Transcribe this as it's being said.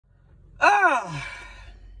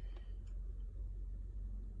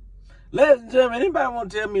Ladies and gentlemen, anybody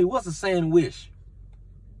want to tell me what's a sandwich?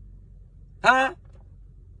 Huh?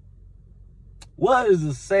 What is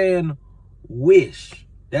a sandwich?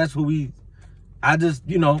 That's what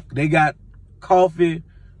they got coffee,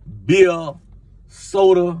 beer,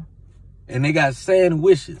 soda, and they got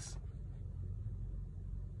sandwiches.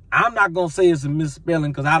 I'm not going to say it's a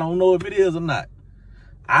misspelling because I don't know if it is or not.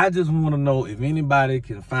 I just want to know if anybody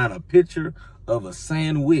can find a picture of a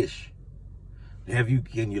sandwich.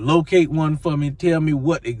 Can you locate one for me? Tell me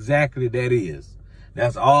what exactly that is.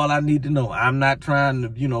 That's all I need to know. I'm not trying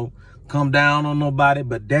to, come down on nobody,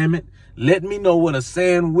 but damn it, let me know what a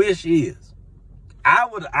sandwich is. I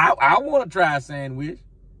want to try a sandwich.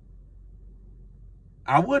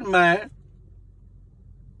 I wouldn't mind.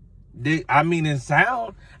 In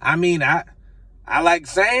sound, I like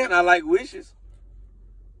saying, I like wishes.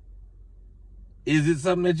 Is it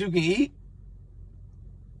something that you can eat?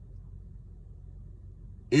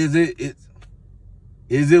 Is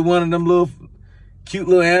it one of them cute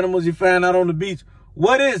little animals you find out on the beach?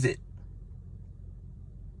 What is it?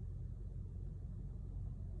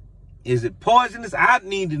 Is it poisonous? I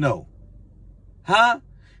need to know. Huh?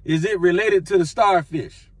 Is it related to the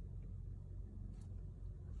starfish?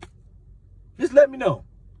 Just let me know.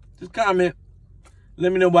 Just comment.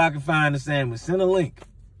 Let me know where I can find the sandwich. Send a link.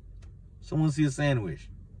 Someone see a sandwich.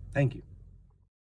 Thank you.